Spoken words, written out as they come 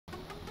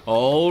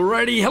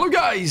Alrighty, hello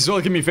guys,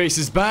 welcome your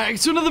faces back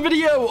to another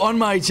video on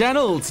my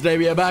channel. Today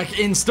we are back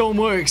in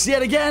Stormworks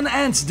yet again,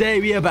 and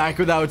today we are back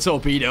with our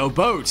torpedo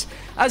boat.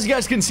 As you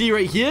guys can see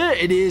right here,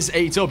 it is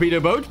a torpedo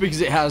boat because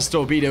it has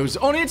torpedoes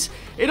on it.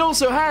 It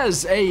also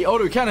has a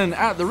autocannon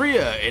at the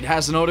rear, it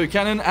has an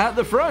autocannon at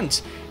the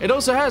front. It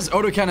also has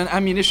autocannon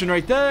ammunition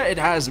right there, it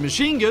has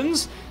machine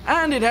guns,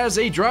 and it has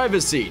a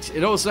driver's seat.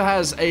 It also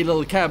has a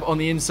little cab on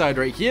the inside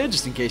right here,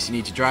 just in case you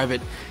need to drive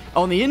it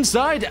on the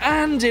inside,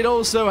 and it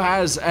also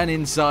has an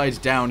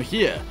inside down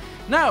here.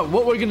 Now,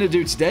 what we're going to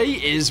do today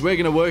is we're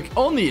going to work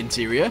on the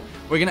interior.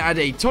 We're going to add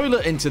a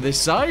toilet into this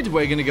side.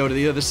 We're going to go to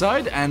the other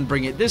side and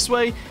bring it this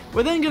way.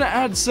 We're then going to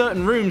add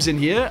certain rooms in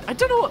here. I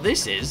don't know what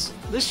this is.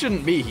 This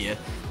shouldn't be here.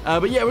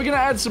 But yeah, we're going to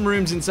add some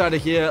rooms inside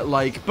of here,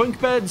 like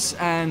bunk beds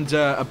and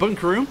a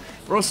bunk room.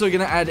 We're also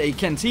going to add a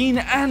canteen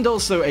and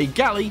also a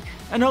galley.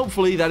 And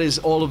hopefully that is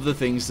all of the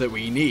things that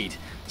we need.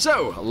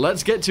 So,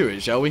 let's get to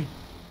it, shall we?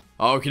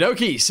 Okie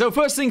dokie, so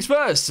first things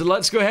first,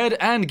 let's go ahead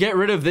and get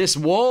rid of this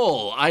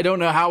wall. I don't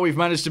know how we've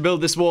managed to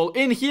build this wall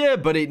in here,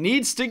 but it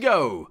needs to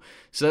go.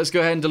 So let's go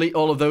ahead and delete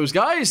all of those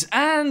guys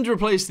and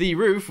replace the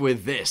roof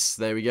with this.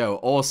 There we go,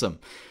 awesome.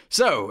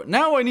 So,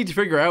 now I need to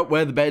figure out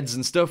where the beds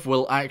and stuff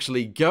will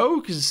actually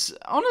go, because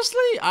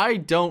honestly, I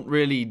don't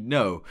really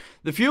know.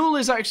 The fuel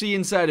is actually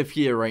inside of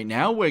here right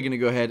now. We're going to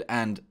go ahead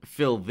and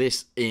fill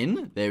this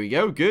in. There we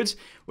go, good.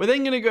 We're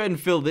then going to go ahead and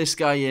fill this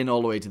guy in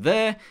all the way to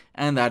there,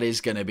 and that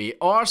is going to be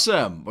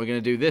awesome. We're going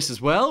to do this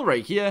as well,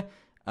 right here,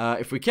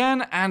 if we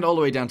can, and all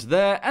the way down to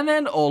there, and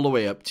then all the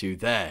way up to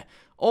there.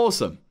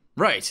 Awesome.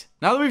 Right,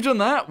 now that we've done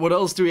that, what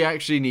else do we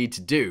actually need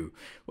to do?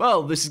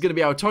 Well, this is going to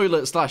be our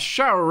toilet slash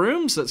shower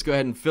room, so let's go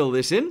ahead and fill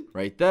this in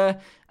right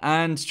there,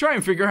 and try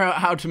and figure out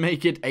how to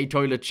make it a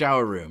toilet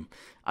shower room.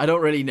 I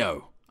don't really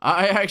know.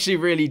 I actually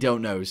really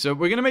don't know. So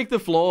we're going to make the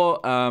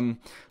floor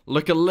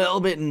look a little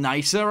bit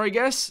nicer, I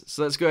guess.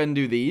 So let's go ahead and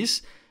do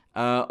these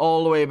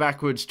all the way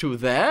backwards to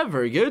there.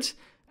 Very good.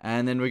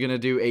 And then we're going to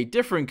do a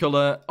different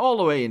color all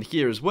the way in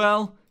here as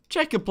well.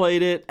 Checker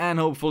plate it, and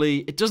hopefully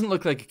it doesn't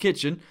look like a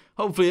kitchen.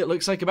 Hopefully it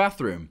looks like a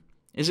bathroom.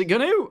 Is it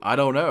going to? I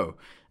don't know.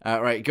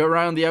 Right, go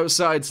around the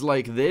outsides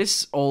like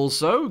this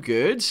also.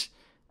 Good.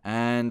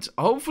 And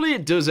hopefully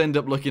it does end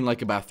up looking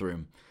like a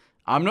bathroom.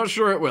 I'm not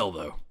sure it will,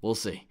 though. We'll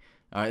see.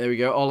 Alright, there we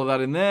go. All of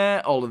that in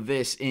there. All of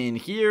this in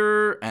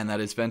here. And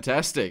that is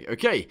fantastic.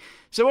 Okay,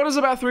 so what does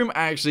a bathroom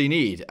actually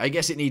need? I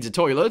guess it needs a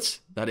toilet.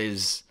 That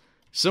is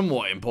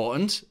somewhat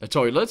important. A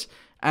toilet.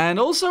 And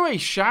also a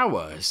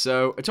shower.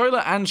 So a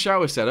toilet and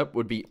shower setup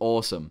would be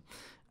awesome.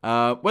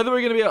 Whether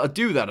we're going to be able to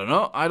do that or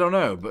not, I don't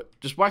know. But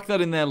just whack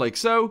that in there like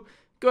so.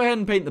 Go ahead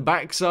and paint the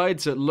back side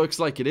so it looks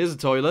like it is a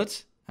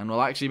toilet. And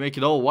we'll actually make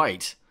it all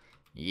white.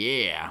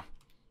 Yeah.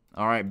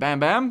 Alright, bam,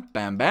 bam,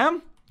 bam,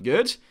 bam.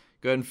 Good.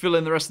 Go ahead and fill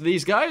in the rest of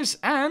these guys.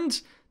 And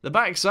the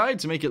back side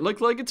to make it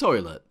look like a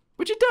toilet.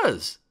 Which it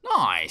does.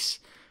 Nice.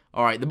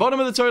 Alright, the bottom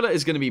of the toilet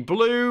is going to be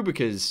blue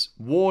because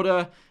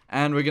water.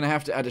 And we're going to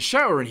have to add a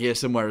shower in here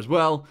somewhere as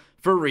well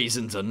for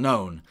reasons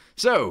unknown.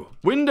 So,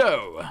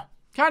 window.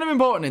 Kind of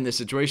important in this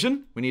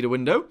situation. We need a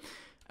window.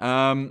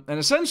 And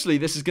essentially,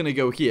 this is going to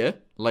go here,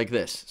 like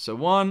this. So,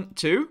 1,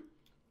 2.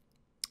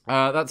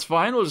 That's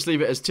fine. We'll just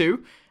leave it as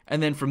 2.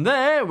 And then from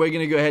there, we're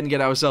going to go ahead and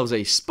get ourselves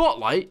a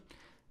spotlight,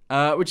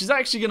 which is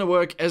actually going to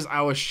work as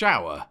our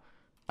shower.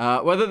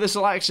 Whether this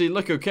will actually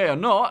look okay or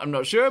not, I'm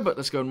not sure, but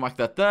let's go and whack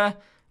that there.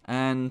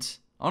 And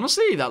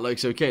honestly, that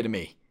looks okay to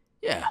me.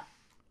 Yeah.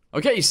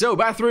 Okay, so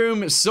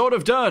bathroom sort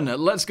of done.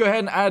 Let's go ahead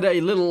and add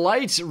a little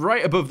light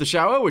right above the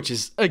shower, which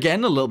is,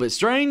 again, a little bit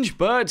strange,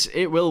 but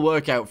it will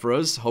work out for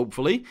us,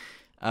 hopefully.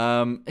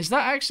 Is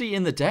that actually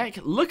in the deck?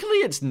 Luckily,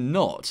 it's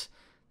not.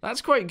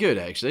 That's quite good,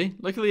 actually.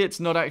 Luckily, it's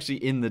not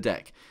actually in the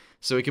deck.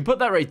 So we can put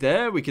that right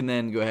there. We can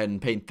then go ahead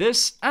and paint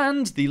this,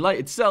 and the light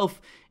itself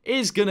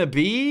is going to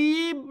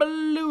be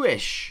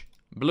bluish.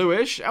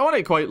 Bluish. I want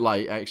it quite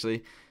light,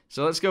 actually.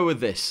 So let's go with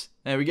this.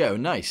 There we go.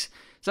 Nice.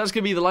 So that's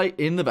going to be the light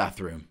in the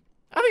bathroom.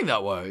 I think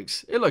that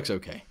works. It looks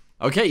okay.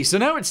 Okay, so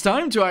now it's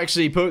time to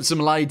actually put some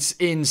lights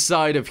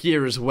inside of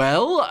here as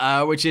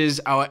well, which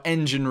is our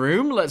engine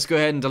room. Let's go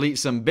ahead and delete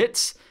some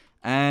bits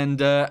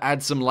and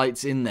add some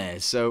lights in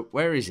there. So,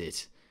 where is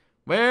it?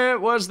 Where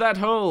was that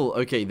hole?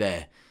 Okay,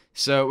 there.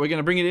 So, we're going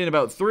to bring it in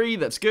about 3.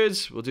 That's good.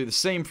 We'll do the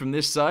same from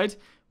this side.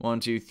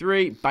 1, 2,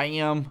 3.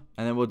 Bam.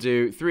 And then we'll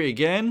do 3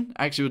 again.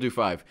 Actually, we'll do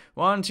 5.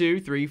 1,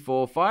 2, 3,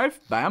 4, 5.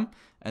 Bam.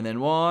 And then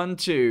 1,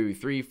 2,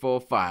 3,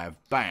 4,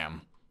 5.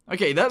 Bam.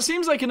 Okay, that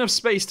seems like enough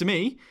space to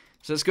me.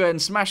 So let's go ahead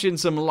and smash in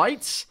some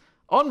lights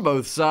on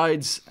both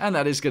sides. And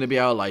that is going to be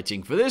our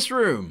lighting for this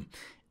room.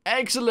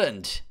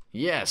 Excellent.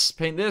 Yes,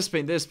 paint this,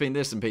 paint this, paint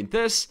this, and paint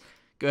this.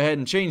 Go ahead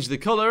and change the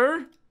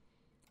color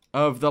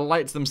of the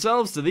lights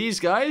themselves to these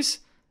guys.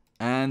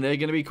 And they're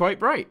going to be quite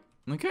bright.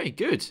 Okay,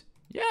 good.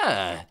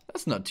 Yeah,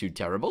 that's not too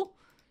terrible.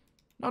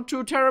 Not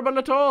too terrible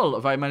at all.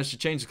 Have I managed to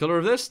change the color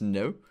of this?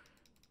 No.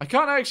 I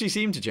can't actually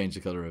seem to change the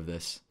color of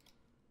this.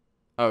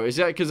 Oh, is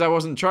that because I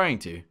wasn't trying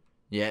to?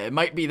 Yeah, it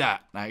might be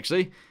that,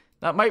 actually.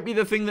 That might be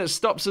the thing that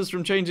stops us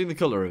from changing the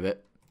color of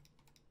it.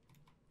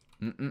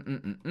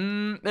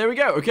 There we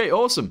go. Okay,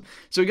 awesome.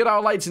 So we got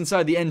our lights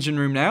inside the engine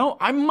room now.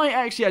 I might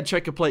actually add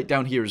checker plate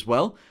down here as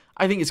well.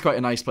 I think it's quite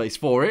a nice place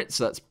for it,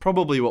 so that's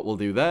probably what we'll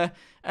do there.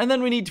 And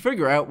then we need to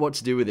figure out what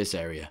to do with this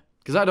area,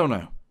 because I don't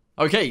know.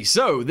 Okay,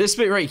 so this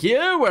bit right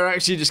here, we're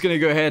actually just going to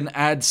go ahead and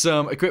add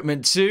some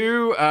equipment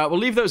to. We'll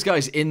leave those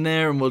guys in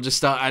there, and we'll just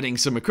start adding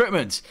some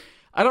equipment.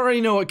 I don't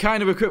really know what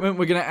kind of equipment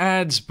we're going to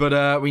add,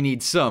 but we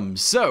need some.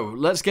 So,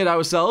 let's get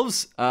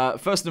ourselves,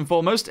 first and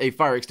foremost, a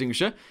fire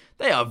extinguisher.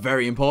 They are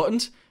very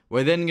important.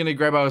 We're then going to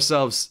grab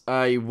ourselves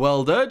a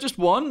welder, just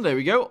one, there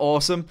we go,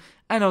 awesome.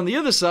 And on the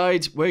other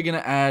side, we're going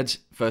to add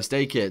first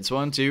aid kits,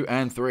 1, 2,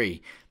 and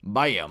 3.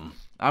 Bam.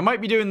 I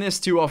might be doing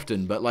this too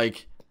often, but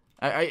like,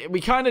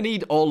 we kind of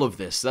need all of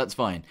this, that's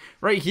fine.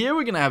 Right here,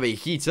 we're going to have a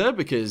heater,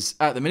 because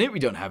at the minute we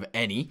don't have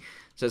any.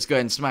 So let's go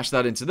ahead and smash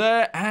that into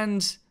there,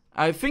 and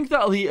I think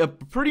that'll heat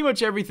up pretty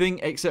much everything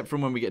except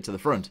from when we get to the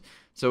front.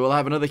 So we'll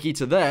have another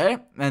heater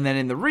there, and then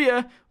in the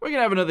rear, we're going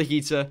to have another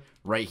heater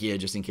right here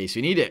just in case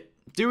we need it.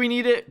 Do we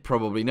need it?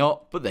 Probably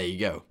not, but there you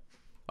go.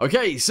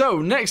 Okay, so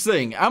next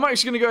thing, I'm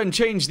actually going to go ahead and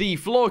change the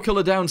floor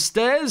color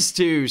downstairs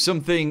to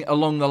something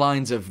along the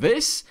lines of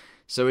this.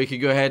 So we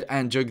could go ahead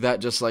and jug that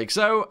just like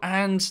so,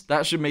 and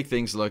that should make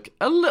things look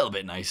a little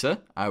bit nicer,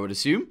 I would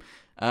assume.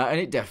 And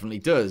it definitely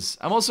does.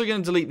 I'm also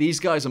going to delete these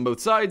guys on both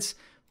sides.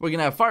 We're going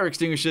to have fire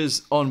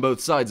extinguishers on both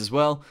sides as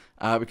well,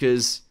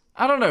 because,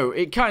 I don't know,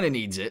 it kind of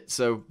needs it,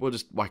 so we'll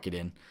just whack it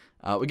in.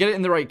 We'll get it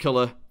in the right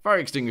color, fire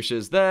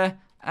extinguishers there,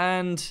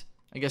 and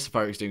I guess a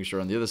fire extinguisher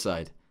on the other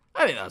side.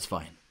 I think that's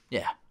fine,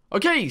 yeah.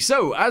 Okay,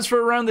 so as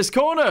for around this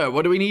corner,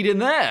 what do we need in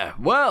there?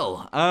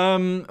 Well,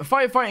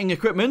 firefighting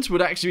equipment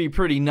would actually be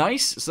pretty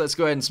nice, so let's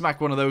go ahead and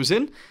smack one of those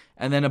in.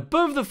 And then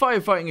above the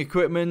firefighting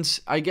equipment,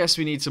 I guess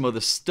we need some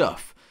other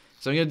stuff.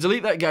 So I'm going to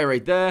delete that guy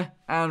right there,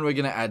 and we're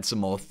going to add some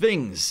more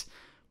things.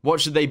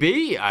 What should they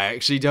be? I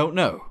actually don't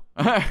know.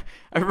 I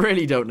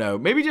really don't know.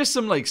 Maybe just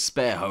some, like,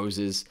 spare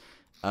hoses,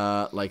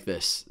 like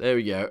this. There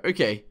we go.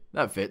 Okay,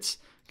 that fits.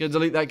 Going to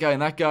delete that guy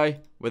and that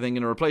guy. We're then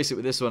going to replace it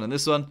with this one,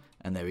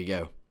 and there we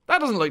go. That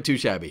doesn't look too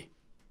shabby.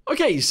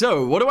 Okay,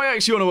 so what do I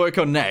actually want to work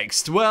on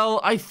next? Well,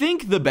 I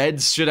think the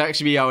beds should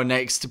actually be our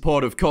next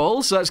port of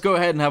call. So let's go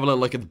ahead and have a little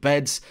look at the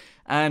beds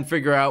and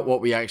figure out what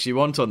we actually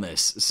want on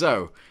this.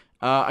 So,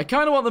 I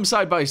kind of want them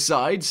side by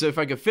side. So if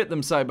I could fit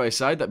them side by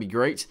side, that'd be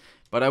great.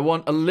 But I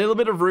want a little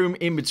bit of room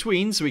in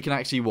between so we can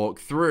actually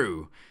walk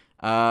through.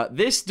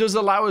 This does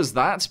allow us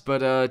that,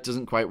 but it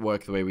doesn't quite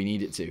work the way we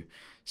need it to.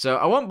 So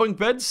I want bunk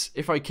beds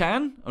if I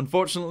can.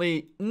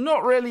 Unfortunately,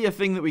 not really a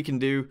thing that we can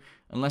do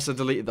unless I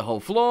deleted the whole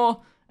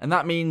floor, and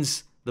that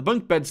means the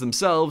bunk beds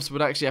themselves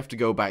would actually have to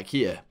go back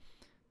here.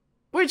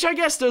 Which I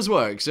guess does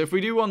work, so if we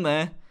do one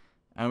there,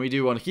 and we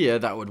do one here,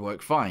 that would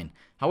work fine.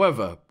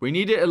 However, we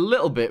need it a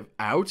little bit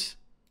out,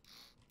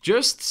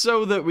 just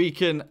so that we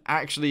can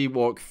actually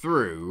walk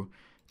through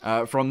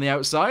from the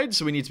outside,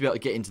 so we need to be able to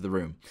get into the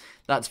room.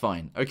 That's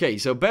fine. Okay,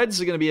 so beds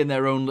are going to be in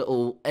their own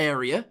little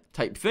area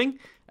type thing,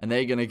 and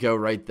they're going to go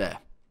right there.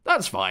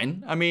 That's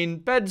fine. I mean,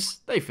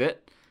 beds, they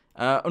fit.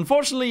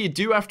 Unfortunately, you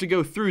do have to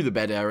go through the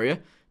bed area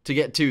to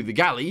get to the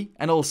galley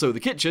and also the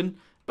kitchen,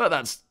 but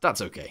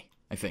that's okay,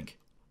 I think.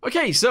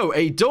 Okay, so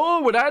a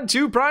door would add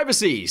to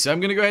privacy, so I'm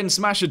going to go ahead and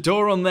smash a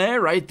door on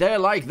there, right there,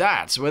 like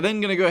that. We're then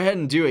going to go ahead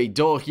and do a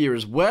door here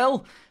as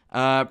well,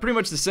 pretty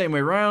much the same way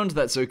around,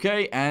 that's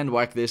okay, and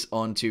whack this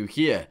onto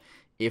here,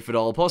 if at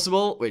all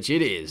possible, which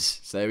it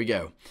is. So there we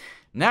go.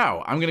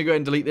 Now, I'm going to go ahead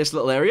and delete this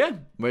little area.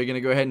 We're going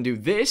to go ahead and do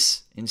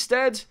this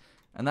instead,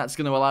 and that's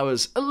going to allow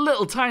us a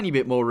little tiny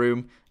bit more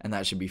room, and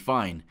that should be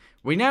fine.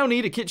 We now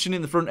need a kitchen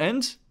in the front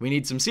end, we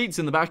need some seats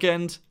in the back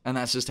end, and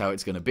that's just how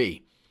it's going to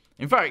be.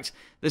 In fact,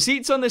 the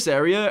seats on this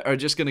area are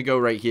just going to go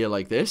right here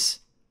like this,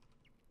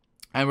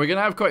 and we're going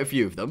to have quite a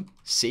few of them.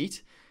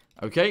 Seat.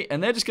 Okay,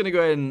 and they're just going to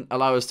go ahead and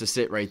allow us to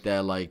sit right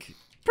there like,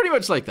 pretty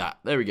much like that.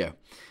 There we go.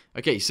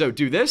 Okay, so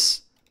do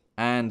this,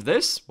 and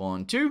this,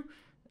 1, 2,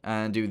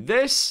 and do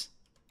this,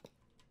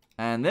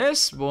 and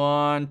this,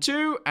 1,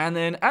 2, and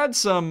then add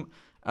some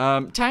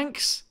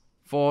tanks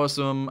for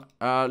some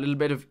little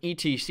bit of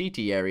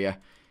ETCT area.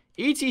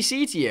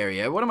 ETCT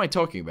area? What am I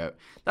talking about?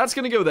 That's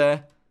going to go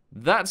there,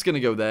 that's going to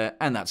go there,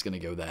 and that's going to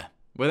go there.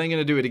 We're then going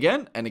to do it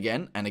again, and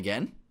again, and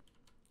again,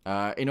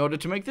 in order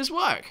to make this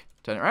work.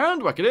 Turn it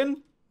around, whack it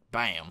in,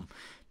 bam.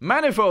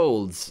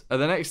 Manifolds are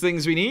the next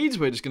things we need.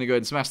 We're just going to go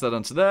ahead and smash that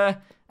onto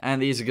there,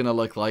 and these are going to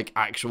look like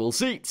actual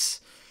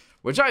seats,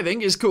 which I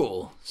think is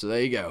cool. So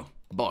there you go.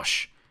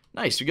 Bosh.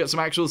 Nice, we got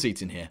some actual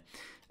seats in here.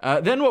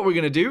 Then what we're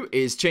going to do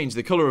is change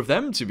the color of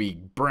them to be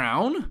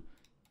brown.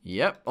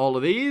 Yep, all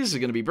of these are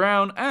going to be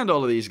brown, and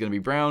all of these are going to be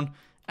brown,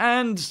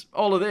 and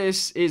all of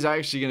this is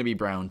actually going to be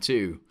brown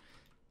too.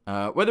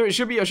 Whether it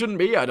should be or shouldn't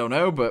be, I don't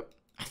know, but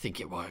I think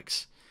it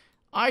works.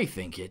 I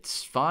think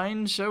it's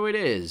fine, so it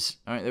is.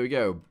 Alright, there we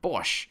go.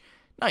 Bosh.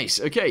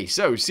 Nice, okay,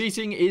 so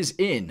seating is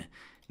in.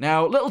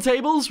 Now, little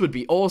tables would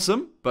be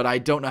awesome, but I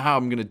don't know how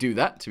I'm going to do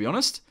that, to be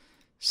honest.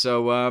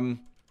 So,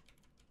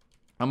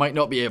 I might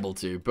not be able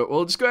to, but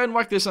we'll just go ahead and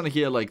whack this on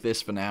here like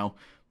this for now.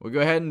 We'll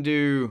go ahead and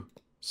do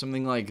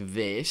something like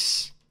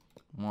this.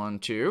 1,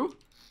 2.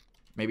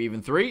 Maybe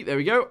even 3. There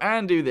we go.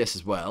 And do this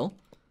as well.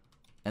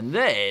 And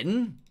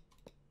then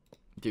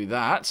do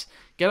that.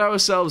 Get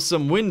ourselves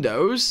some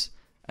windows.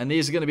 And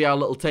these are going to be our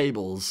little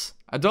tables.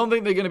 I don't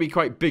think they're going to be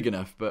quite big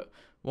enough, but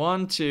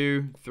 1,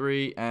 2,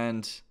 3,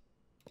 and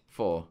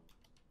 4.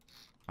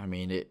 I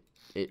mean,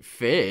 it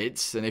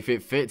fits, and if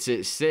it fits,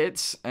 it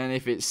sits, and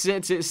if it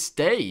sits, it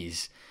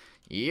stays.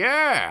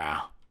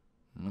 Yeah!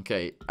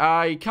 Okay,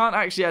 I can't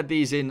actually add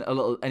these in a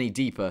little any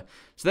deeper,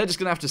 so they're just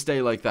going to have to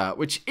stay like that,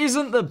 which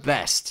isn't the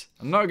best.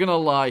 I'm not going to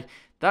lie,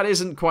 that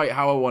isn't quite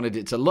how I wanted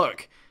it to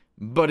look,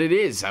 but it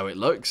is how it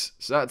looks,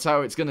 so that's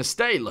how it's going to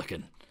stay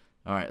looking.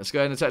 Alright, let's go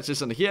ahead and attach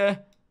this onto here,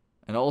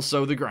 and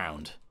also the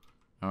ground.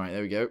 Alright,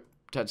 there we go.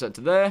 Attach that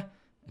to there,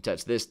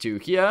 attach this to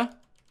here,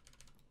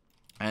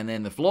 and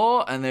then the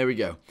floor, and there we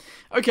go.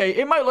 Okay,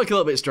 it might look a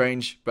little bit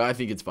strange, but I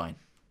think it's fine.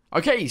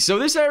 Okay, so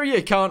this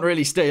area can't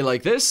really stay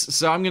like this,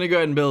 so I'm going to go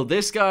ahead and build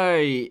this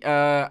guy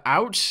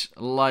out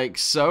like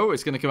so.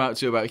 It's going to come out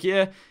to about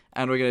here,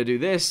 and we're going to do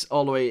this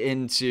all the way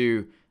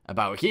into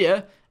about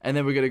here, and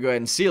then we're going to go ahead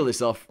and seal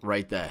this off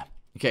right there.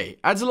 Okay,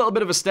 adds a little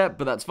bit of a step,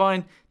 but that's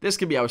fine. This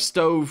can be our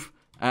stove,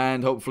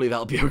 and hopefully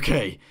that'll be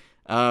okay.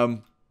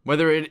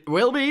 Whether it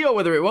will be or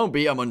whether it won't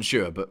be, I'm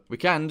unsure, but we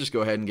can just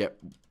go ahead and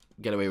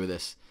get away with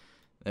this.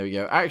 There we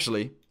go.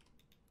 Actually,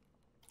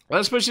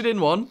 let's push it in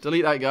 1,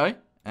 delete that guy,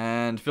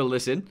 and fill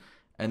this in,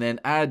 and then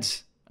add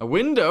a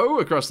window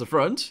across the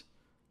front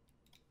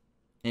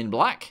in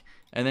black,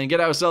 and then get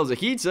ourselves a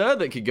heater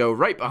that could go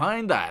right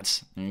behind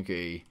that.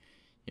 Okay,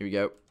 here we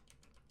go.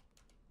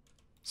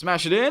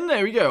 Smash it in.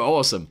 There we go.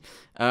 Awesome.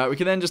 We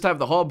can then just have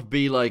the hob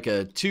be like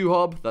a 2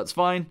 hob. That's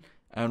fine.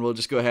 And we'll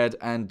just go ahead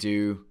and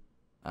do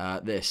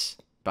this.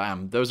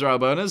 Bam. Those are our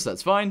burners.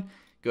 That's fine.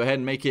 Go ahead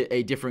and make it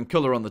a different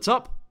color on the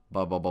top.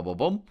 Boom, boom, boom, boom,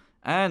 boom.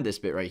 And this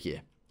bit right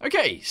here.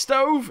 Okay.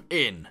 Stove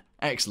in.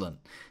 Excellent.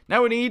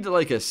 Now we need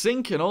like a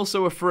sink and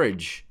also a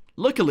fridge.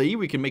 Luckily,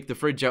 we can make the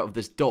fridge out of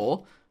this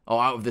door.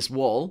 Or out of this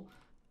wall.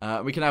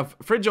 We can have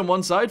fridge on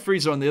one side,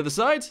 freezer on the other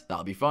side.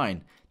 That'll be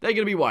fine. They're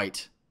going to be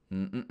white.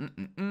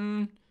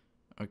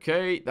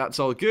 Okay, that's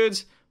all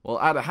good.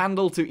 We'll add a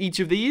handle to each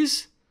of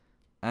these,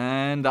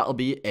 and that'll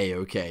be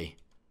a-okay.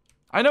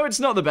 I know it's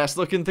not the best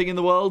looking thing in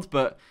the world,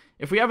 but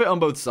if we have it on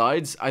both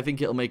sides, I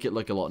think it'll make it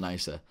look a lot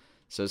nicer.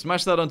 So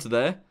smash that onto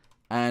there,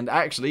 and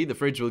actually the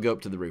fridge will go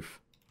up to the roof.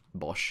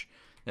 Bosh.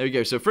 There we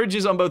go. So fridge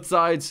is on both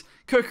sides,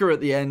 cooker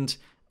at the end.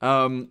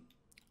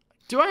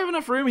 Do I have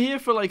enough room here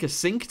for like a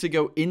sink to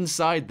go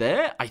inside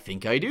there? I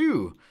think I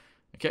do.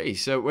 Okay,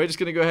 so we're just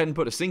going to go ahead and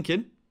put a sink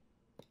in.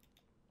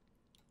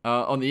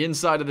 On the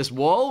inside of this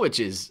wall, which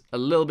is a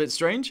little bit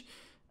strange,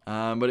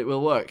 but it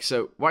will work.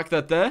 So whack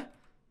that there,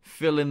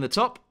 fill in the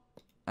top,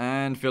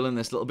 and fill in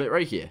this little bit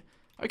right here.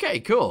 Okay,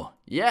 cool.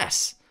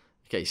 Yes.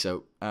 Okay,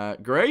 so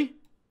gray,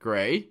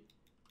 gray,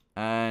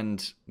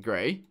 and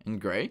gray, and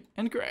gray,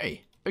 and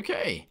gray.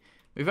 Okay,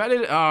 we've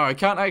added. Oh, I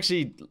can't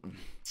actually.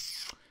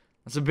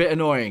 That's a bit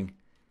annoying.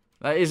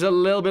 That is a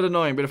little bit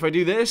annoying. But if I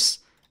do this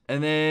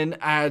and then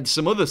add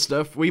some other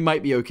stuff, we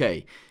might be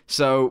okay.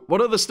 So,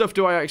 what other stuff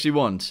do I actually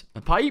want?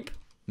 A pipe?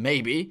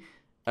 Maybe.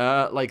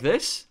 Like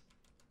this.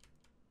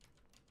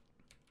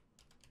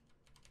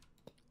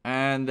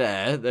 And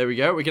there we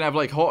go. We can have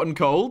like hot and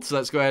cold. So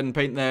let's go ahead and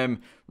paint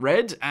them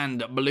red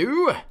and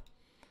blue.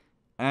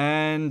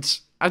 And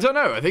I don't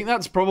know. I think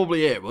that's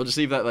probably it. We'll just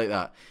leave that like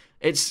that.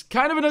 It's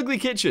kind of an ugly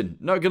kitchen,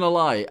 not gonna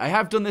lie. I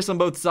have done this on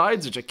both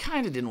sides, which I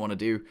kind of didn't want to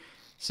do.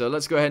 So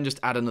let's go ahead and just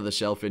add another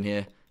shelf in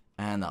here.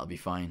 And that'll be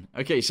fine.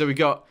 Okay, so we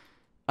got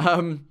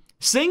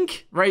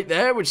sink right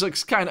there, which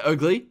looks kind of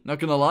ugly, not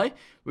gonna lie.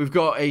 We've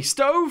got a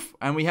stove,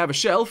 and we have a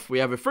shelf. We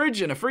have a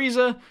fridge and a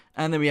freezer,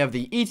 and then we have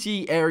the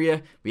ET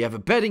area. We have a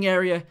bedding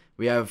area.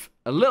 We have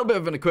a little bit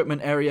of an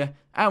equipment area,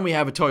 and we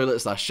have a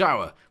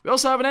toilet/shower. We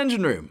also have an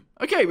engine room.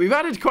 Okay, we've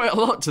added quite a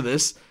lot to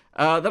this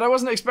that I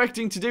wasn't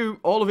expecting to do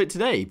all of it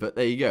today, but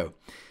there you go.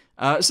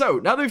 So,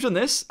 now that we've done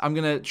this, I'm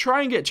going to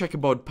try and get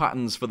checkerboard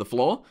patterns for the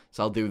floor,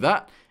 so I'll do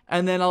that,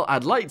 and then I'll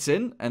add lights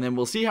in, and then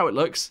we'll see how it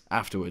looks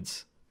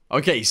afterwards.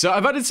 Okay, so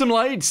I've added some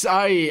lights.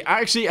 I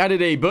actually added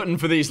a button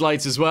for these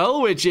lights as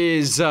well, which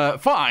is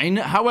fine.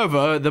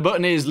 However, the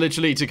button is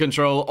literally to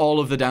control all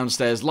of the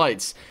downstairs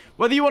lights.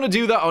 Whether you want to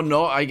do that or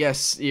not, I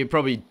guess you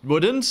probably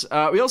wouldn't.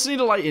 We also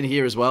need a light in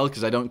here as well,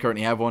 because I don't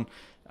currently have one.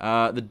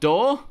 The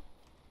door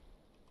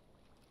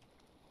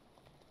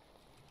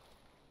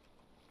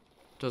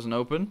doesn't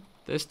open.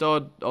 This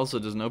door also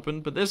doesn't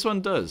open, but this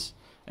one does.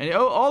 And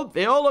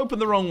they all open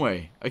the wrong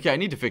way. Okay, I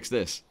need to fix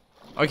this.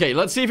 Okay,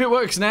 let's see if it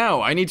works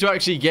now. I need to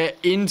actually get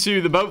into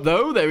the boat,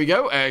 though. There we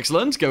go.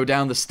 Excellent. Go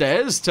down the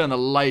stairs, turn the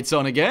lights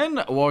on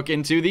again, walk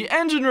into the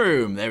engine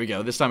room. There we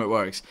go. This time it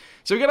works.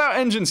 So we got our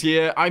engines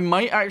here. I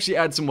might actually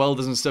add some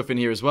welders and stuff in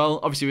here as well.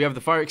 Obviously, we have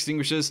the fire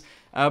extinguishers,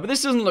 but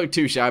this doesn't look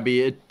too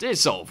shabby. It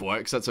sort of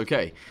works. That's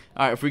okay.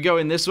 All right, if we go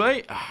in this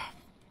way.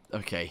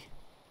 Okay.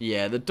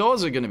 Yeah, the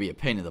doors are going to be a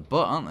pain in the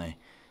butt, aren't they?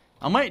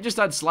 I might just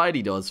add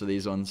slidey doors for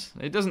these ones.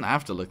 It doesn't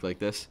have to look like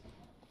this.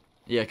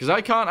 Yeah, because I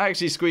can't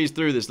actually squeeze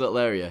through this little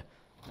area.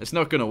 It's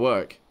not going to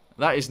work.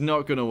 That is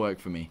not going to work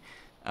for me.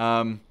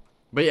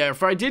 But yeah,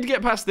 if I did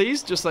get past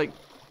these, just like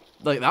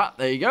that,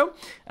 there you go,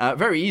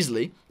 very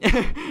easily.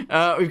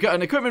 We've got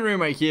an equipment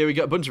room right here. We've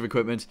got a bunch of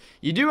equipment.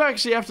 You do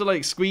actually have to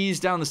like squeeze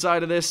down the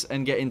side of this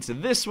and get into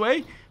this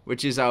way,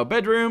 which is our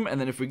bedroom. And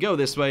then if we go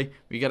this way,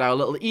 we get our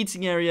little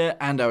eating area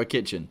and our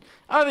kitchen.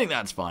 I think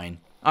that's fine.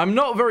 I'm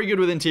not very good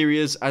with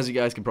interiors, as you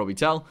guys can probably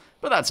tell,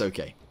 but that's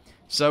okay.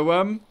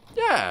 So,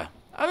 yeah,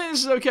 I think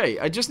this is okay.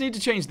 I just need to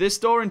change this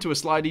door into a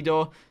slidey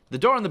door, the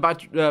door in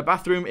the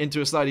bathroom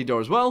into a slidey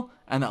door as well,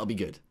 and that'll be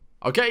good.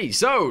 Okay,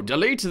 so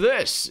delete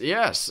this,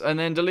 yes, and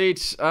then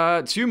delete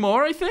 2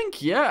 more, I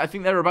think. Yeah, I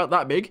think they're about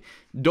that big.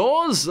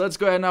 Doors, let's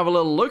go ahead and have a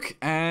little look,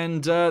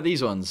 and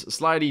these ones,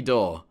 slidey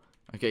door.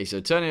 Okay, so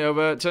turn it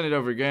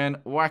over again,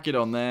 whack it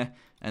on there,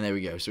 and there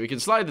we go. So we can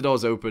slide the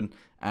doors open,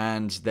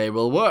 and they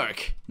will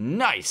work.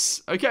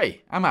 Nice.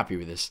 Okay, I'm happy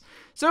with this.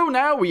 So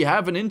now we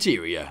have an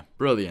interior.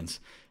 Brilliant.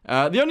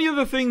 The only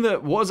other thing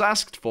that was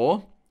asked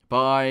for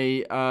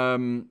by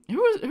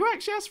who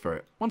actually asked for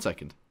it? 1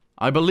 second.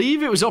 I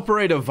believe it was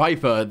Operator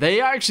Viper.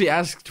 They actually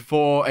asked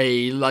for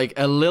a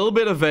little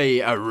bit of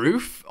a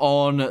roof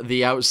on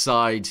the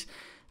outside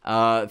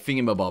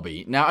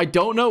thingamabobby. Now, I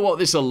don't know what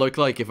this will look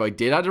like if I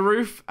did add a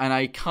roof, and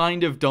I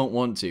kind of don't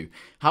want to.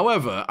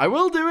 However, I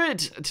will do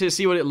it to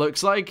see what it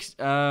looks like,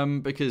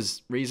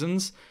 because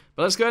reasons.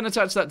 But let's go ahead and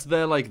attach that to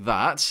there like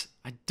that.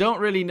 I don't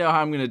really know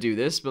how I'm going to do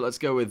this, but let's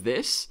go with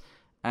this.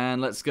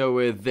 And let's go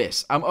with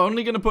this. I'm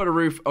only going to put a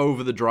roof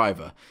over the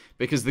driver,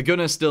 because the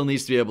gunner still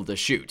needs to be able to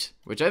shoot,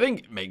 which I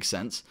think makes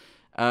sense.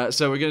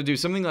 So we're going to do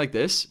something like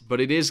this, but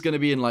it is going to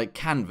be in like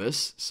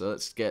canvas. So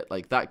let's get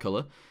like that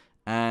color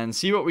and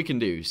see what we can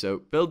do. So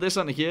build this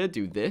onto here,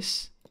 do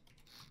this.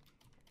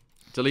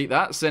 Delete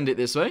that, send it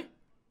this way.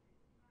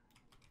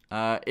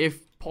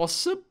 If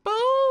possible.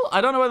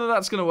 I don't know whether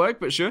that's going to work,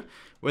 but sure.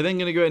 We're then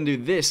going to go ahead and do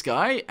this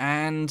guy,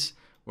 and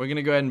we're going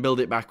to go ahead and build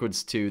it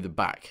backwards to the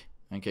back.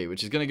 Okay,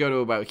 which is going to go to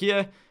about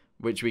here,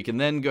 which we can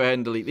then go ahead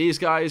and delete these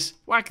guys,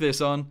 whack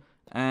this on,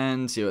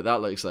 and see what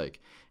that looks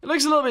like. It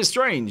looks a little bit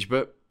strange,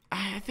 but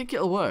I think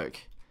it'll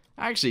work.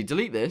 Actually,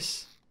 delete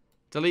this.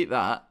 Delete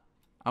that.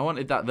 I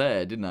wanted that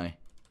there, didn't I?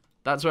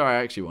 That's where I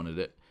actually wanted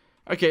it.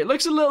 Okay, it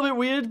looks a little bit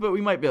weird, but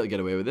we might be able to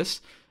get away with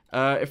this.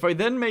 If I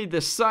then made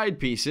the side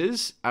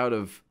pieces out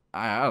of,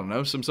 I don't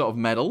know, some sort of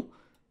metal.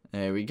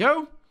 There we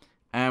go.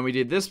 And we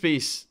did this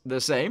piece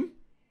the same.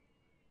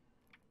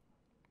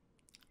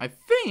 I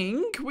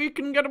think we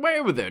can get away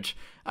with it.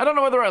 I don't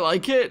know whether I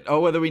like it or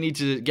whether we need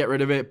to get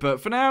rid of it,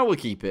 but for now, we'll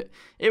keep it.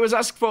 It was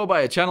asked for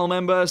by a channel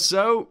member,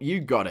 so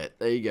you got it.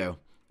 There you go.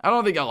 I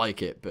don't think I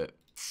like it, but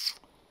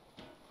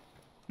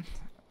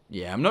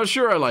yeah, I'm not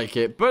sure I like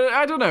it, but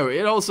I don't know.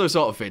 It also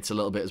sort of fits a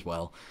little bit as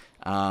well.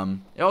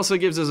 It also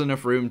gives us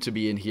enough room to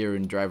be in here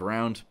and drive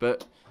around,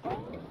 but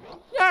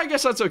yeah, I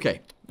guess that's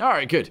okay.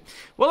 Alright, good.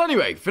 Well,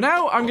 anyway, for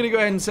now, I'm going to go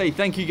ahead and say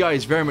thank you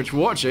guys very much for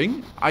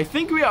watching. I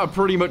think we are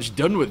pretty much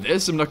done with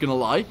this, I'm not going to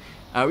lie.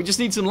 We just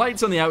need some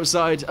lights on the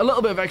outside, a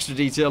little bit of extra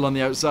detail on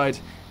the outside,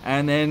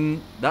 and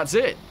then that's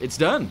it. It's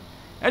done.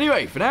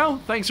 Anyway, for now,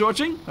 thanks for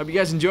watching. Hope you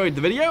guys enjoyed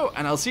the video,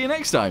 and I'll see you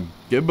next time.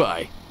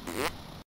 Goodbye.